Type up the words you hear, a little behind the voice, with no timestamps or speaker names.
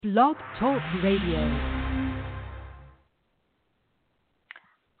Blog Talk Radio.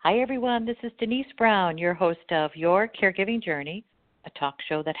 Hi, everyone. This is Denise Brown, your host of Your Caregiving Journey, a talk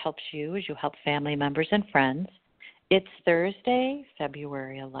show that helps you as you help family members and friends. It's Thursday,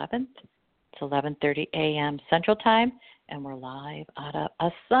 February 11th. It's 11:30 a.m. Central Time, and we're live out of a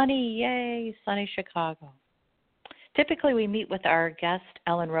sunny Chicago. Typically, we meet with our guest,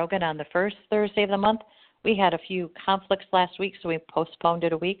 Ellen Rogan, on the first Thursday of the month. We had a few conflicts last week, so we postponed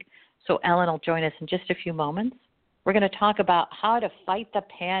it a week. So Ellen will join us in just a few moments. We're going to talk about how to fight the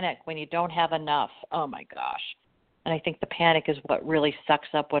panic when you don't have enough. Oh, my gosh. And I think the panic is what really sucks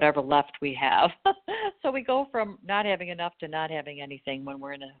up whatever left we have. So we go from not having enough to not having anything when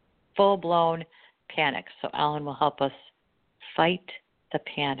we're in a full-blown panic. So Ellen will help us fight the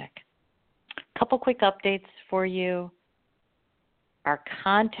panic. A couple quick updates for you. Our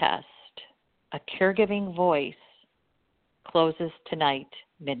contest, A Caregiving Voice, closes tonight,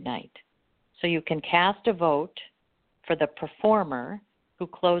 midnight. So you can cast a vote for the performer who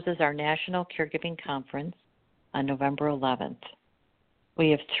closes our National Caregiving Conference on November 11th. We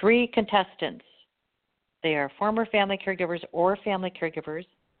have 3 contestants. They are former family caregivers or family caregivers,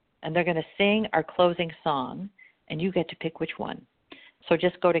 and they're going to sing our closing song, and you get to pick which one. So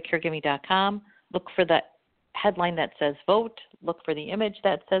just go to caregiving.com, look for the headline that says vote, look for the image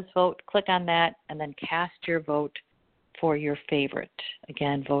that says vote, click on that, and then cast your vote for your favorite.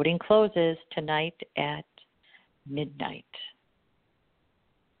 Again, voting closes tonight at midnight.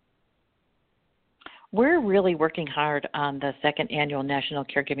 We're really working hard on the 2nd Annual National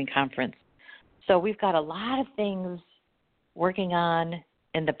Caregiving Conference. So we've got a lot of things working on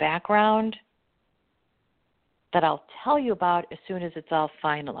in the background that I'll tell you about as soon as it's all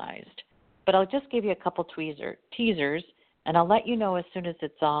finalized. But I'll just give you a couple teasers, and I'll let you know as soon as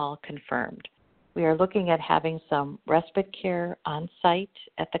it's all confirmed. We are looking at having some respite care on site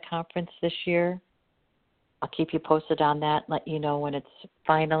at the conference this year. I'll keep you posted on that, let you know when it's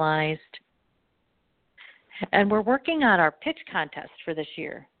finalized. And we're working on our pitch contest for this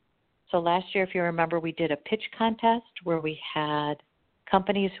year. So last year, if you remember, we did a pitch contest where we had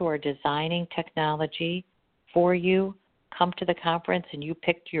companies who are designing technology for you come to the conference and you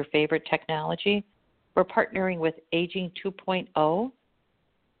picked your favorite technology. We're partnering with Aging 2.0,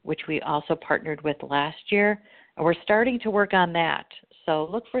 which we also partnered with last year, and we're starting to work on that. So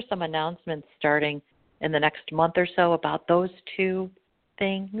look for some announcements starting in the next month or so about those 2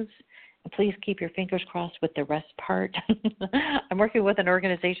 things. And please keep your fingers crossed with the rest part. I'm working with an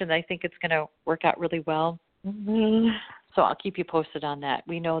organization that I think it's going to work out really well. So I'll keep you posted on that.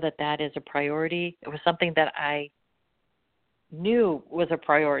 We know that that is a priority. It was something that I knew was a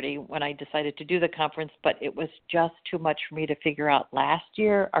priority when I decided to do the conference, but it was just too much for me to figure out last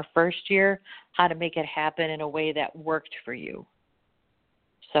year, our first year, how to make it happen in a way that worked for you.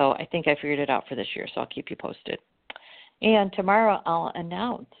 So I think I figured it out for this year, so I'll keep you posted. And tomorrow I'll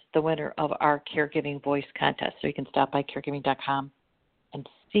announce the winner of our Caregiving Voice contest, so you can stop by caregiving.com and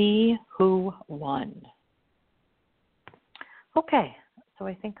see who won. Okay, so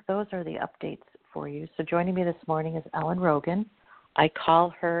I think those are the updates for you. So joining me this morning is Ellen Rogan. I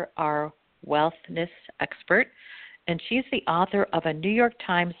call her our wellness expert, and she's the author of a New York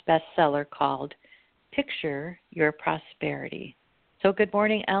Times bestseller called Picture Your Prosperity. So good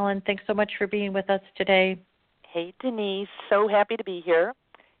morning, Ellen. Thanks so much for being with us today. Hey, Denise. So happy to be here.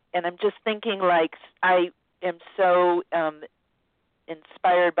 And I'm just thinking, like, I am so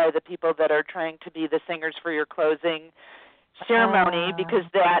inspired by the people that are trying to be the singers for your closing ceremony, because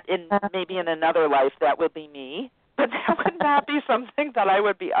that, maybe in another life, that would be me. But that would not be something that I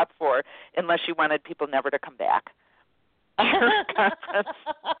would be up for unless you wanted people never to come back.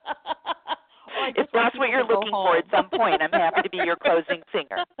 If that's what you're looking for at some point, I'm happy to be your closing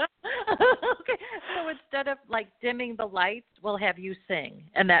singer. Okay, so instead of like dimming the lights, we'll have you sing,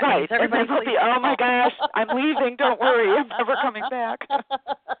 and that right. means everybody will be, oh my gosh, I'm leaving. Don't worry, I'm never coming back.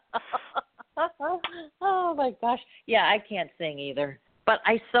 Oh my gosh, yeah, I can't sing either, but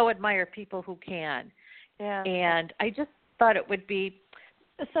I so admire people who can. Yeah. And I just thought it would be.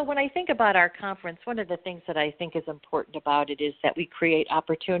 So when I think about our conference, one of the things that I think is important about it is that we create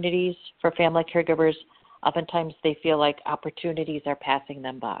opportunities for family caregivers. Oftentimes they feel like opportunities are passing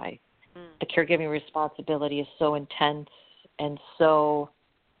them by. The caregiving responsibility is so intense and so,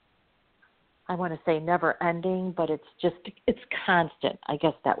 I want to say never ending, but it's constant. I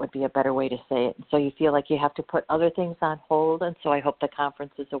guess that would be a better way to say it. And so you feel like you have to put other things on hold. And so I hope the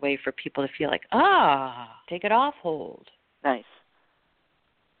conference is a way for people to feel like, take it off hold. Nice.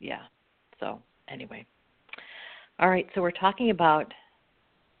 Yeah. So anyway. All right. So we're talking about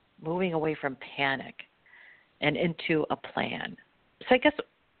moving away from panic and into a plan. So I guess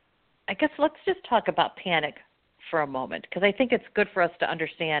I guess let's just talk about panic for a moment, because I think it's good for us to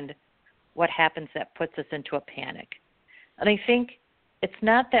understand what happens that puts us into a panic. And I think it's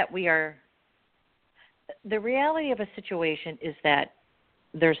not that the reality of a situation is that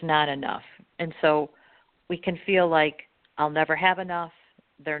there's not enough. And so we can feel like I'll never have enough,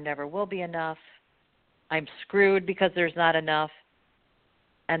 there never will be enough, I'm screwed because there's not enough.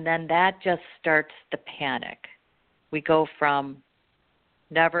 And then that just starts the panic. We go from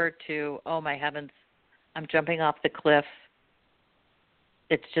never to, oh my heavens, I'm jumping off the cliff.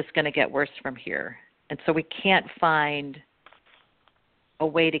 It's just going to get worse from here. And so we can't find a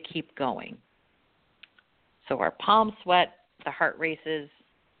way to keep going. So our palms sweat, the heart races,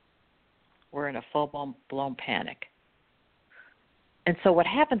 we're in a full-blown panic. And so what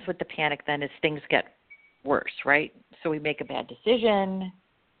happens with the panic then is things get worse, right? So we make a bad decision.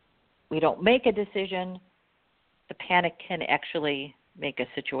 We don't make a decision. The panic can actually make a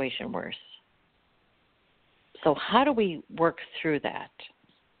situation worse. So how do we work through that?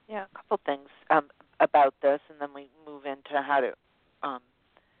 Yeah, a couple things about this, and then we move into how to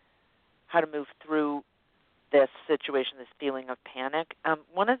move through this situation, this feeling of panic.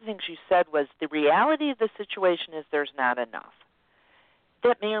 One of the things you said was the reality of the situation is there's not enough.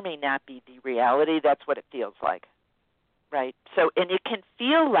 That may or may not be the reality. That's what it feels like, right? So, and it can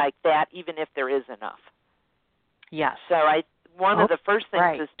feel like that even if there is enough. Yes. So one of the first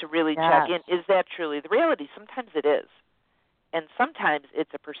things is to really check in, is that truly the reality? Sometimes it is. And sometimes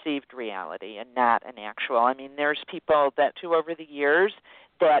it's a perceived reality and not an actual. I mean, there's people that too over the years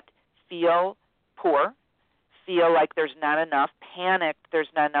that feel poor, feel like there's not enough, panic, there's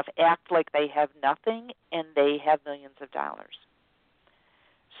not enough, act like they have nothing, and they have millions of dollars.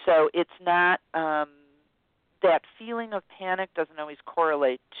 So it's not, that feeling of panic doesn't always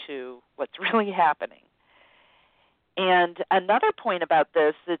correlate to what's really happening. And another point about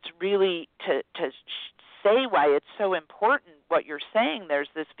this that's really to say why it's so important what you're saying, there's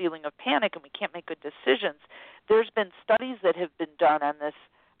this feeling of panic and we can't make good decisions. There's been studies that have been done on this,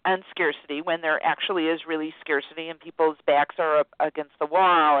 on scarcity, when there actually is really scarcity and people's backs are up against the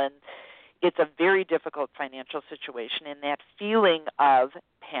wall and it's a very difficult financial situation, and that feeling of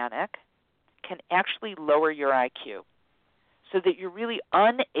panic can actually lower your IQ so that you're really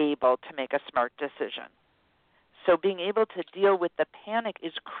unable to make a smart decision. So being able to deal with the panic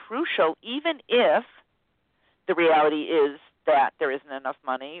is crucial, even if the reality is that there isn't enough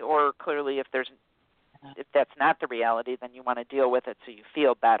money, or clearly if that's not the reality, then you want to deal with it so you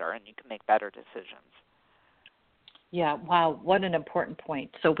feel better and you can make better decisions. Yeah, wow, what an important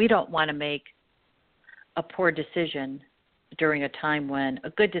point. So we don't want to make a poor decision during a time when a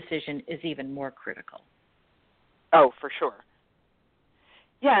good decision is even more critical. Oh, for sure.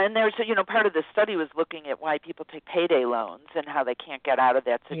 Yeah, and there's, part of the study was looking at why people take payday loans and how they can't get out of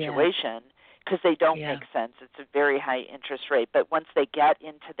that situation because they don't make sense. It's a very high interest rate. But once they get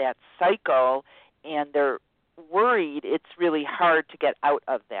into that cycle and they're worried, it's really hard to get out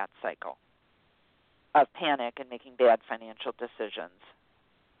of that cycle of panic and making bad financial decisions.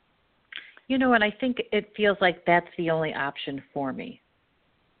 And I think it feels like that's the only option for me.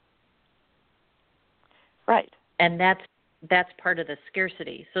 Right. And that's part of the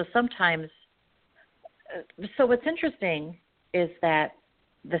scarcity. So sometimes, so what's interesting is that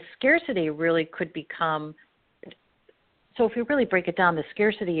the scarcity really could become, so if we really break it down, the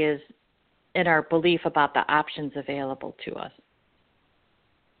scarcity is in our belief about the options available to us.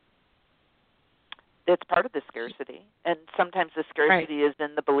 It's part of the scarcity. And sometimes the scarcity is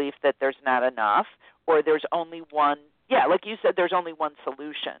in the belief that there's not enough, or there's only one, like you said, there's only one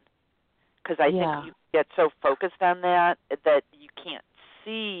solution. Because I think you get so focused on that you can't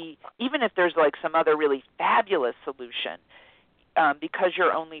see, even if there's like some other really fabulous solution, because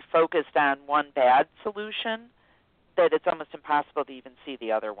you're only focused on one bad solution, that it's almost impossible to even see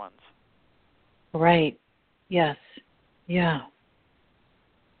the other ones. Right. Yes. Yeah.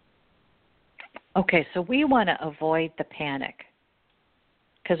 Okay, so we want to avoid the panic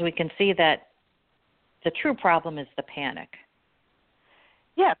because we can see that the true problem is the panic.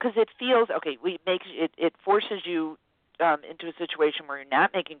 Yeah, because it feels it forces you into a situation where you're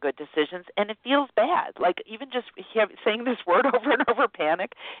not making good decisions, and it feels bad. Like even just saying this word over and over,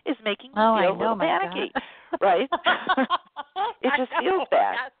 panic, is making you feel a little panicky, right? It just feels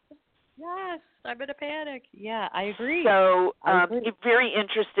bad. Yes, I'm in a panic. Yeah, I agree. So it's very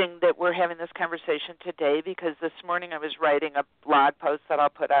interesting that we're having this conversation today because this morning I was writing a blog post that I'll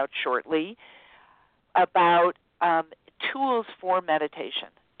put out shortly about tools for meditation.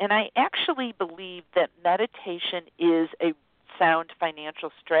 And I actually believe that meditation is a sound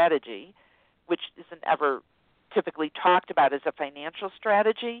financial strategy, which isn't ever typically talked about as a financial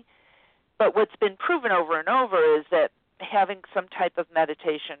strategy, But what's been proven over and over is that having some type of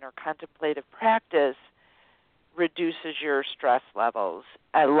meditation or contemplative practice reduces your stress levels,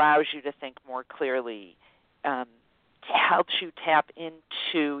 allows you to think more clearly, helps you tap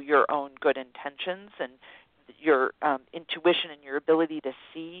into your own good intentions and your intuition and your ability to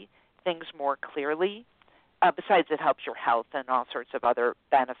see things more clearly. Besides, it helps your health and all sorts of other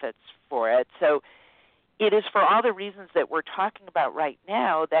benefits for it. So it is for all the reasons that we're talking about right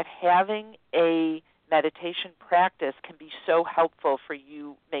now that having a meditation practice can be so helpful for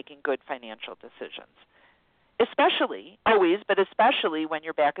you making good financial decisions. Especially, always, but especially when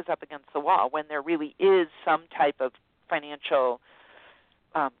your back is up against the wall, when there really is some type of financial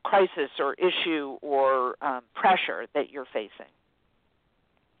crisis or issue or pressure that you're facing.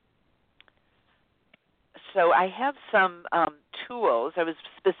 So I have some tools. I was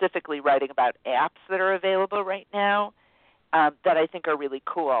specifically writing about apps that are available right now that I think are really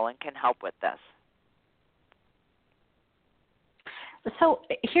cool and can help with this. So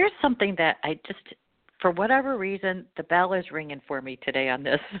here's something that I just, for whatever reason, the bell is ringing for me today on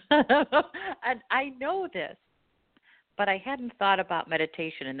this. And I know this, but I hadn't thought about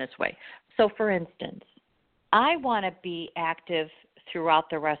meditation in this way. So for instance, I want to be active throughout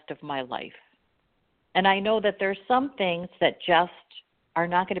the rest of my life. And I know that there's some things that just are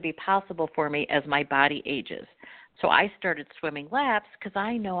not going to be possible for me as my body ages. So I started swimming laps because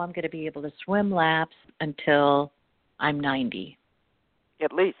I know I'm going to be able to swim laps until I'm 90.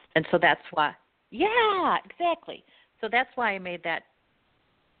 At least. And so that's why, yeah, exactly. So that's why I made that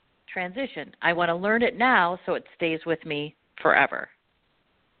transition. I want to learn it now so it stays with me forever.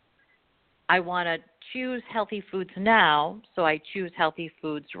 I want to choose healthy foods now, so I choose healthy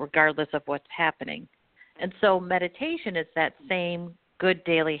foods regardless of what's happening. And so meditation is that same good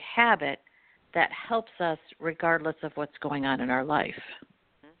daily habit that helps us regardless of what's going on in our life.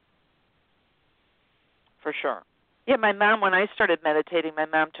 For sure. Yeah, my mom, when I started meditating, my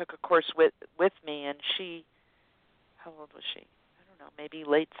mom took a course with me, and she, how old was she? I don't know, maybe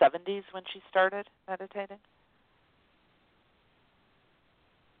late 70s when she started meditating.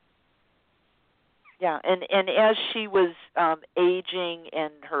 Yeah, and as she was aging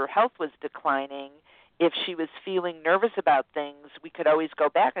and her health was declining, if she was feeling nervous about things, we could always go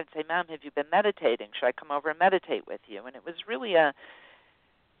back and say, Mom, have you been meditating? Should I come over and meditate with you? And it was really a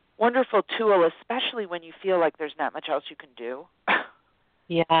wonderful tool, especially when you feel like there's not much else you can do.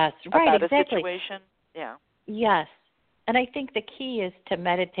 Yes, right, about exactly. a situation. Yeah. Yes. And I think the key is to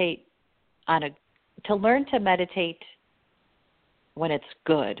meditate to learn to meditate when it's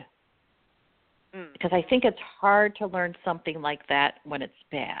good. Because I think it's hard to learn something like that when it's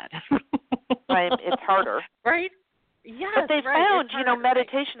bad. Right, it's harder. Right? Yes. But they found,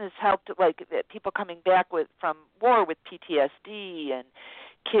 meditation has helped, like people coming back from war with PTSD and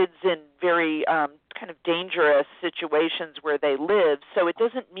kids in very kind of dangerous situations where they live. So it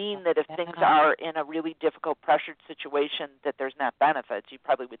doesn't mean that if things are in a really difficult, pressured situation that there's not benefits. You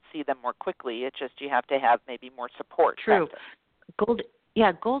probably would see them more quickly. It's just you have to have maybe more support. True.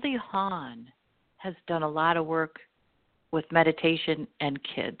 Goldie Hawn has done a lot of work with meditation and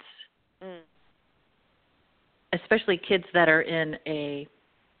kids, especially kids that are in a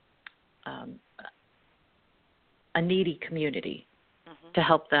needy community, to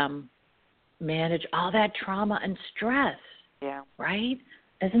help them manage all that trauma and stress. Yeah. Right?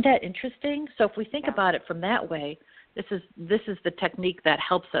 Isn't that interesting? So if we think about it from that way, this is the technique that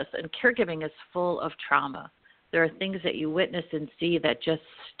helps us. And caregiving is full of trauma. There are things that you witness and see that just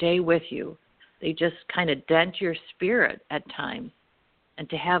stay with you. They just kind of dent your spirit at times. And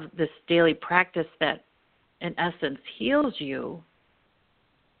to have this daily practice that, in essence, heals you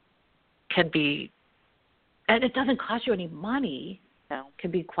can be, and it doesn't cost you any money,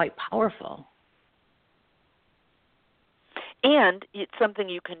 can be quite powerful. And it's something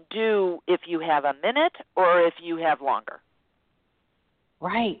you can do if you have a minute or if you have longer.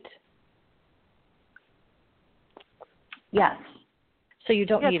 Right. Yes. So you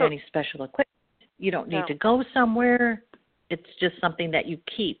don't need any special equipment. You don't need to go somewhere. It's just something that you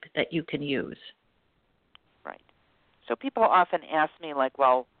keep that you can use. Right. So people often ask me, like,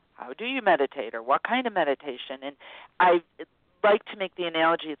 well, how do you meditate or what kind of meditation? And I like to make the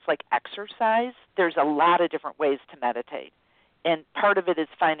analogy, it's like exercise. There's a lot of different ways to meditate. And part of it is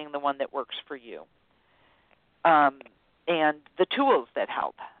finding the one that works for you. And the tools that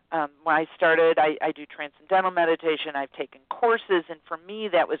help. When I started, I do transcendental meditation. I've taken courses, and for me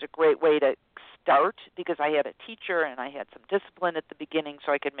that was a great way to start because I had a teacher and I had some discipline at the beginning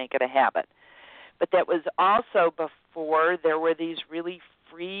so I could make it a habit. But that was also before there were these really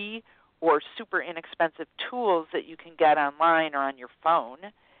free or super inexpensive tools that you can get online or on your phone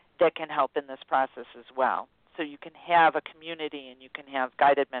that can help in this process as well. So you can have a community and you can have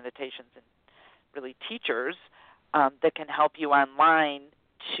guided meditations and really teachers that can help you online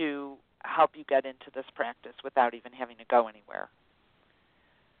to help you get into this practice without even having to go anywhere.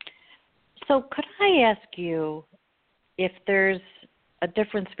 So could I ask you if there's a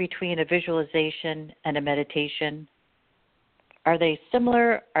difference between a visualization and a meditation? Are they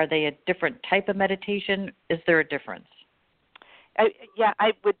similar? Are they a different type of meditation? Is there a difference?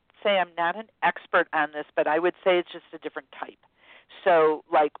 I would say I'm not an expert on this, but I would say it's just a different type. So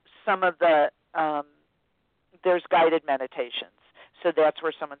like some of the, there's guided meditations. So that's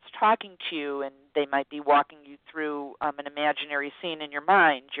where someone's talking to you and they might be walking you through an imaginary scene in your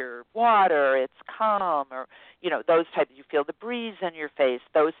mind. You're water, it's calm, or, those types. You feel the breeze in your face,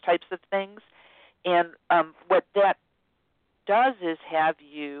 those types of things. And what that does is have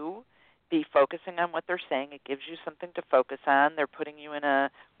you be focusing on what they're saying. It gives you something to focus on. They're putting you in a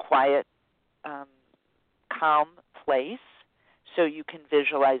quiet, calm place so you can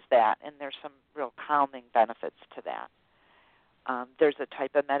visualize that, and there's some real calming benefits to that. There's a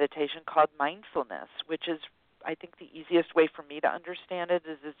type of meditation called mindfulness, which is, I think, the easiest way for me to understand it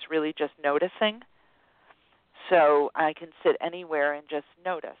is it's really just noticing. So I can sit anywhere and just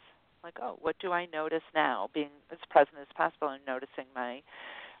notice. Like, oh, what do I notice now? Being as present as possible and noticing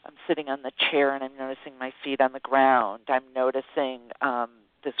I'm sitting on the chair and I'm noticing my feet on the ground. I'm noticing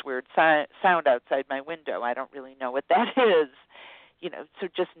this weird sound outside my window. I don't really know what that is. So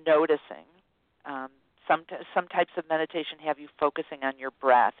just noticing. Some types of meditation have you focusing on your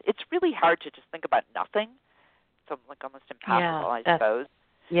breath. It's really hard to just think about nothing. It's like almost impossible, I suppose.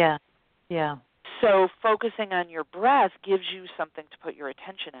 Yeah. So focusing on your breath gives you something to put your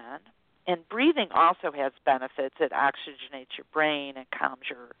attention on. And breathing also has benefits. It oxygenates your brain. It calms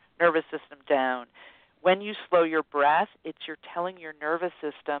your nervous system down. When you slow your breath, you're telling your nervous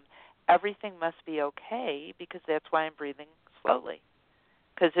system everything must be okay because that's why I'm breathing slowly.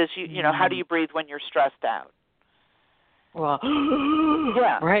 Because how do you breathe when you're stressed out? Well,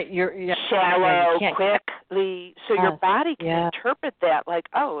 yeah, right. You're shallow, quickly. So your body can interpret that like,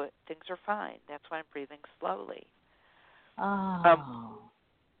 oh, things are fine. That's why I'm breathing slowly. Oh.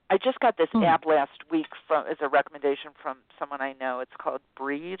 I just got this app last week as a recommendation from someone I know. It's called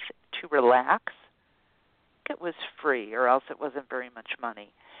Breathe to Relax. It was free, or else it wasn't very much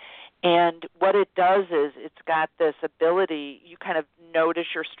money. And what it does is it's got this ability, you kind of notice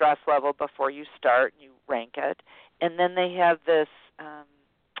your stress level before you start, and you rank it. And then they have this,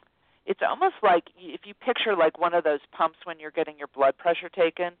 it's almost like if you picture like one of those pumps when you're getting your blood pressure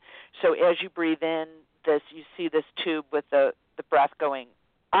taken. So as you breathe in, you see this tube with the breath going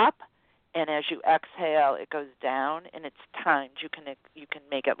up, and as you exhale, it goes down, and it's timed. You can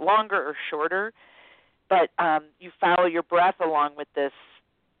make it longer or shorter, but you follow your breath along with this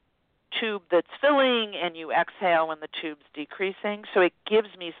tube that's filling, and you exhale when the tube's decreasing. So it gives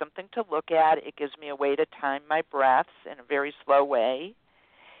me something to look at. It gives me a way to time my breaths in a very slow way,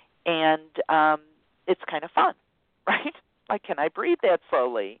 and it's kind of fun, right? Like, can I breathe that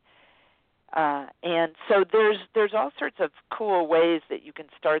slowly? And so there's all sorts of cool ways that you can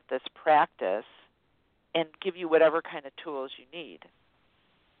start this practice and give you whatever kind of tools you need.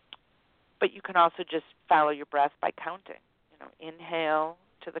 But you can also just follow your breath by counting. Inhale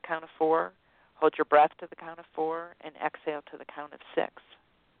to the count of 4, hold your breath to the count of 4, and exhale to the count of 6.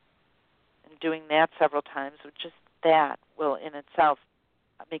 And doing that several times, just that will in itself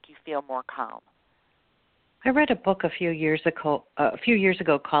make you feel more calm. I read a book a few years ago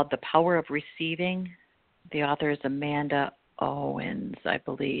called The Power of Receiving. The author is Amanda Owens, I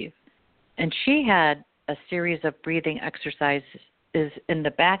believe. And she had a series of breathing exercises in the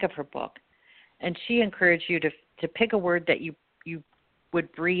back of her book. And she encouraged you to pick a word that you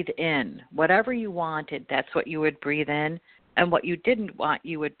would breathe in. Whatever you wanted, that's what you would breathe in. And what you didn't want,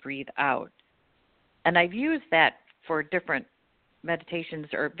 you would breathe out. And I've used that for different meditations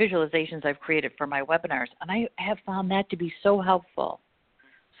or visualizations I've created for my webinars, and I have found that to be so helpful.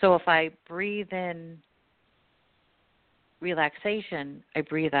 So if I breathe in relaxation, I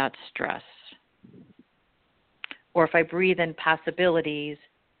breathe out stress. Or if I breathe in possibilities,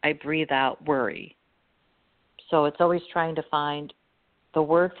 I breathe out worry. So it's always trying to find the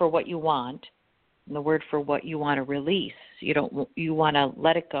word for what you want and the word for what you want to release. You want to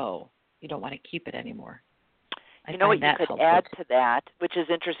let it go. You don't want to keep it anymore. You know what you could add to that, which is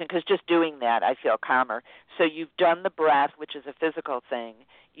interesting, because just doing that, I feel calmer. So you've done the breath, which is a physical thing.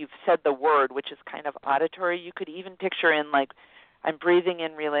 You've said the word, which is kind of auditory. You could even picture in, like, I'm breathing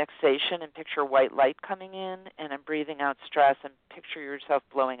in relaxation and picture white light coming in, and I'm breathing out stress and picture yourself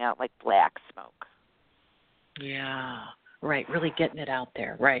blowing out like black smoke. Yeah. Right, really getting it out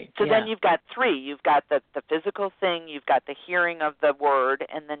there. Right. So then you've got three. You've got the physical thing, you've got the hearing of the word,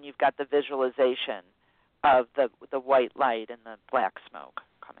 and then you've got the visualization of the white light and the black smoke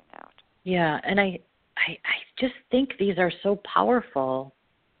coming out. Yeah, and I just think these are so powerful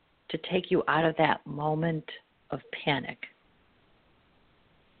to take you out of that moment of panic.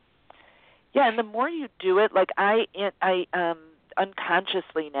 Yeah, and the more you do it, like I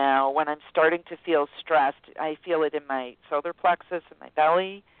unconsciously now, when I'm starting to feel stressed, I feel it in my solar plexus and my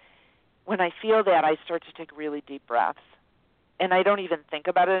belly. When I feel that, I start to take really deep breaths. And I don't even think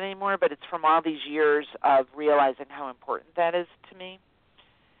about it anymore, but it's from all these years of realizing how important that is to me.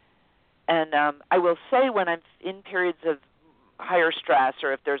 And I will say when I'm in periods of higher stress,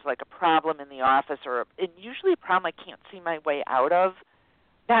 or if there's like a problem in the office, and usually a problem I can't see my way out of,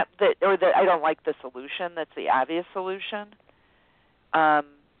 that I don't like the solution, that's the obvious solution, I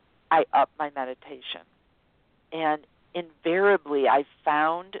up my meditation. And invariably I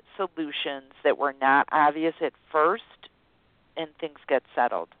found solutions that were not obvious at first, and things get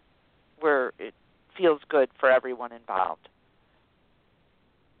settled where it feels good for everyone involved.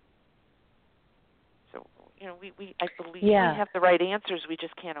 So, I believe we have the right answers, we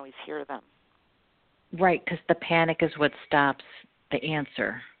just can't always hear them. Right, because the panic is what stops the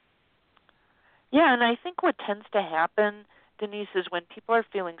answer. Yeah, and I think what tends to happen, Denise, is when people are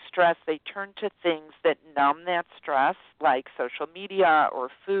feeling stressed, they turn to things that numb that stress, like social media or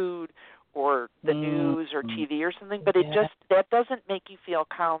food or the news or TV or something, but that doesn't make you feel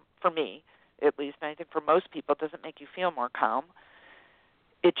calm, for me at least, and I think for most people it doesn't make you feel more calm.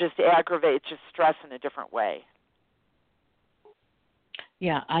 It just aggravates, just stress in a different way.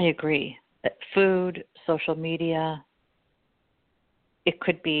 Yeah, I agree. Food, social media, it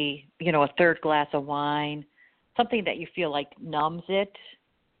could be, a third glass of wine, something that you feel like numbs it,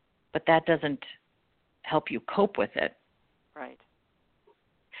 but that doesn't help you cope with it. Right.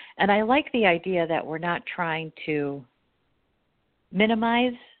 And I like the idea that we're not trying to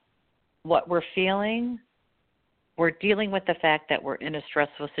minimize what we're feeling. We're dealing with the fact that we're in a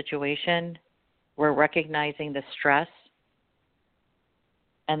stressful situation. We're recognizing the stress.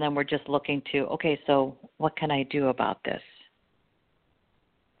 And then we're just looking to, okay, so what can I do about this?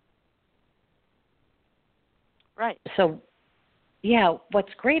 Right. So, yeah,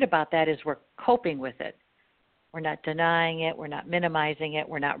 what's great about that is we're coping with it. We're not denying it. We're not minimizing it.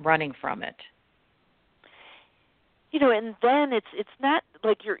 We're not running from it. And then it's not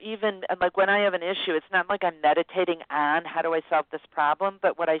like you're even, like when I have an issue, it's not like I'm meditating on how do I solve this problem,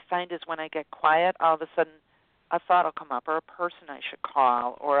 but what I find is when I get quiet, all of a sudden a thought will come up, or a person I should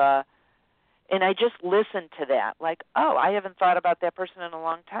call, and I just listen to that, like, oh, I haven't thought about that person in a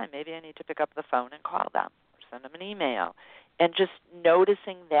long time. Maybe I need to pick up the phone and call them or send them an email, and just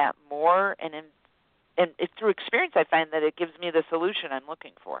noticing that more, and through experience I find that it gives me the solution I'm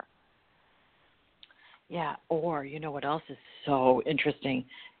looking for. Yeah, or what else is so interesting?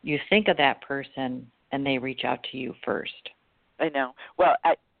 You think of that person and they reach out to you first. I know. Well,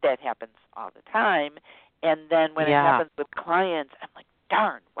 that happens all the time. And then when it happens with clients, I'm like,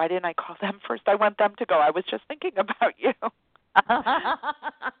 darn, why didn't I call them first? I want them to go. I was just thinking about you.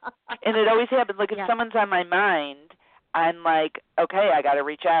 And it always happens. Like if someone's on my mind, I'm like, okay, I got to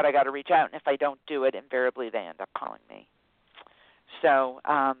reach out. And if I don't do it, invariably they end up calling me. So,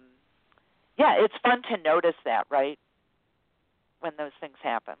 it's fun to notice that, right, when those things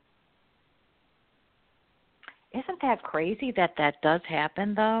happen. Isn't that crazy that does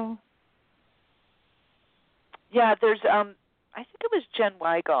happen, though? Yeah, there's, I think it was Jen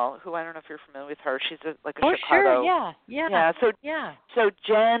Weigel, who I don't know if you're familiar with her. She's a Chicago. Sure, yeah. So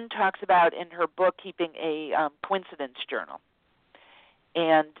Jen talks about in her book keeping a coincidence journal,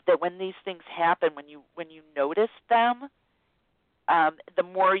 and that when these things happen, when you notice them, the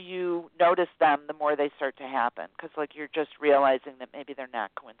more you notice them, the more they start to happen. Because you're just realizing that maybe they're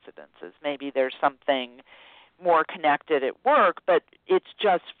not coincidences. Maybe there's something more connected at work, but it's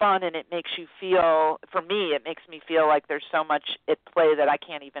just fun, and it makes you feel, for me, it makes me feel like there's so much at play that I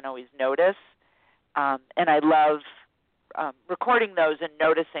can't even always notice. And I love recording those and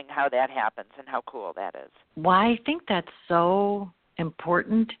noticing how that happens and how cool that is. Why I think that's so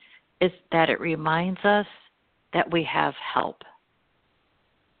important is that it reminds us that we have help.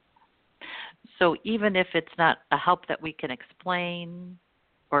 So even if it's not a help that we can explain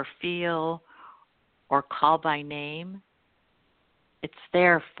or feel or call by name, it's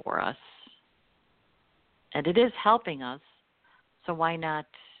there for us. And it is helping us, so why not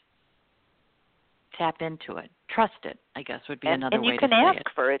tap into it? Trust it, I guess, would be another way to say it. And you can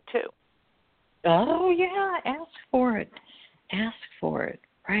ask for it, too. Oh, yeah, ask for it. Ask for it,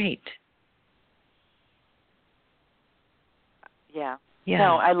 right. Yeah. Yeah.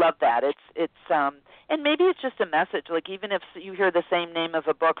 No, I love that. It's and maybe it's just a message. Like even if you hear the same name of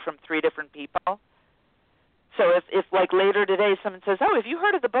a book from 3 different people. So if like later today someone says, "Oh, have you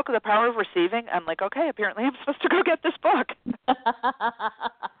heard of the book of the Power of Receiving?" I'm like, "Okay, apparently I'm supposed to go get this book."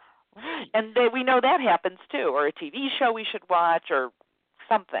 And we know that happens too, or a TV show we should watch or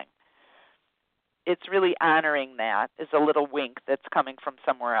something. It's really honoring that as a little wink that's coming from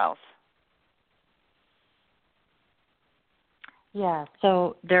somewhere else. Yeah,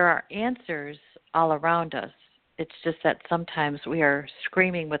 so there are answers all around us. It's just that sometimes we are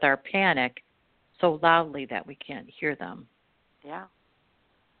screaming with our panic so loudly that we can't hear them. Yeah.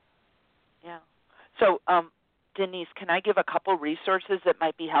 Yeah. So, Denise, can I give a couple resources that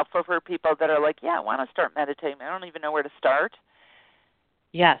might be helpful for people that are like, yeah, I want to start meditating. I don't even know where to start.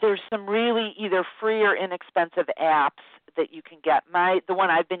 Yes. There's some really either free or inexpensive apps that you can get. The one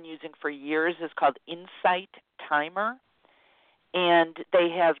I've been using for years is called Insight Timer. And they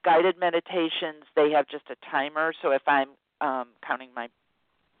have guided meditations. They have just a timer. So if I'm counting my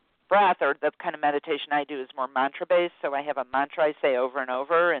breath, or the kind of meditation I do is more mantra-based, so I have a mantra I say over and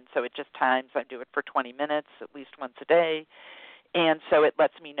over, and so it just times. I do it for 20 minutes at least once a day. And so it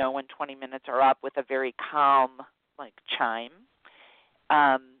lets me know when 20 minutes are up with a very calm, like, chime.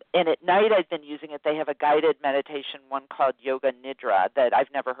 And at night I've been using it. They have a guided meditation, one called Yoga Nidra, that I've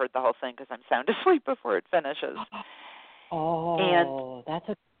never heard the whole thing because I'm sound asleep before it finishes. Oh, that's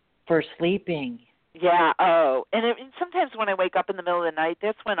for sleeping. Yeah, and sometimes when I wake up in the middle of the night,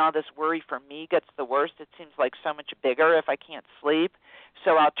 that's when all this worry for me gets the worst. It seems like so much bigger if I can't sleep.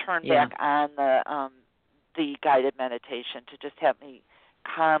 So I'll turn back on the guided meditation to just help me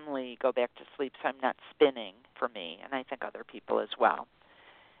calmly go back to sleep so I'm not spinning for me, and I think other people as well.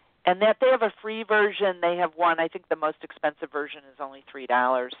 And that they have a free version. They have one. I think the most expensive version is only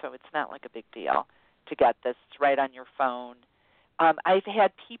 $3, so it's not like a big deal to get this. It's right on your phone. I've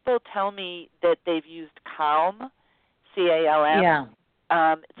had people tell me that they've used Calm, C-A-L-M. Yeah.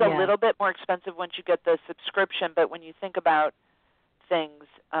 It's a little bit more expensive once you get the subscription, but when you think about things,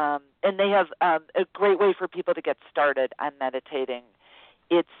 and they have a great way for people to get started on meditating.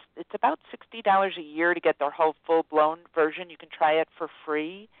 It's about $60 a year to get their whole full-blown version. You can try it for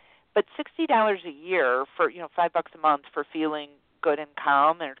free, but $60 a year for $5 a month for feeling good and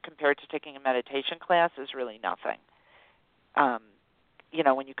calm, and compared to taking a meditation class, is really nothing.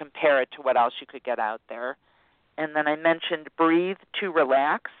 When you compare it to what else you could get out there. And then I mentioned Breathe to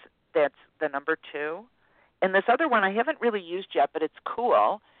Relax. That's the number 2. And this other one I haven't really used yet, but it's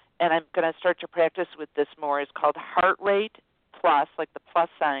cool, and I'm going to start to practice with this more, is called Heart Rate Plus, like the plus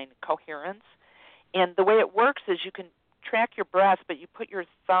sign, Coherence. And the way it works is you can track your breath, but you put your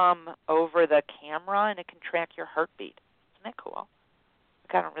thumb over the camera, and it can track your heartbeat. Isn't that cool?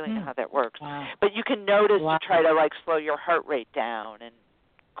 I don't really know how that works. Wow. But you can notice to try to slow your heart rate down and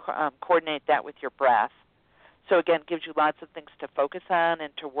coordinate that with your breath. So again, gives you lots of things to focus on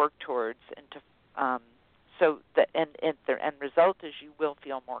and to work towards, and to so the end result is you will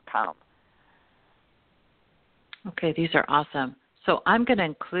feel more calm. Okay, these are awesome. So I'm going to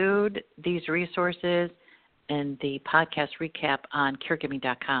include these resources in the podcast recap on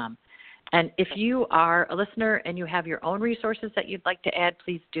caregiving.com. And if you are a listener and you have your own resources that you'd like to add,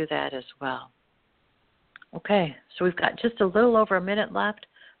 please do that as well. Okay, so we've got just a little over a minute left.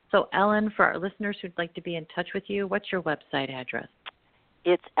 So, Ellen, for our listeners who'd like to be in touch with you, what's your website address?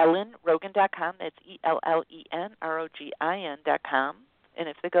 It's EllenRogin.com. That's EllenRogin.com. And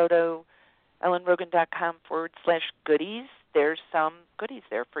if they go to EllenRogin.com/goodies, there's some goodies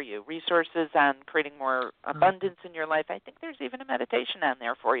there for you, resources on creating more abundance in your life. I think there's even a meditation on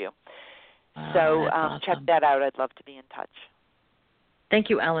there for you. So awesome. Check that out. I'd love to be in touch. Thank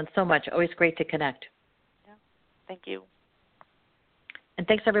you, Ellen, so much. Always great to connect. Yeah. Thank you. And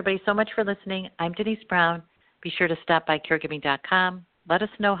thanks, everybody, so much for listening. I'm Denise Brown. Be sure to stop by caregiving.com. Let us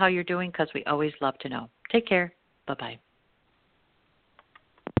know how you're doing because we always love to know. Take care. Bye-bye.